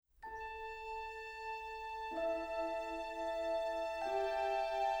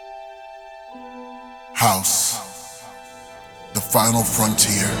House, the final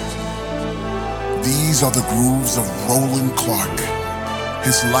frontier. These are the grooves of Roland Clark.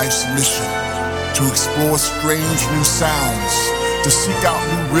 His life's mission, to explore strange new sounds, to seek out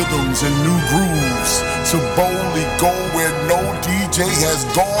new rhythms and new grooves, to boldly go where no DJ has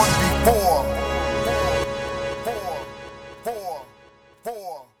gone before.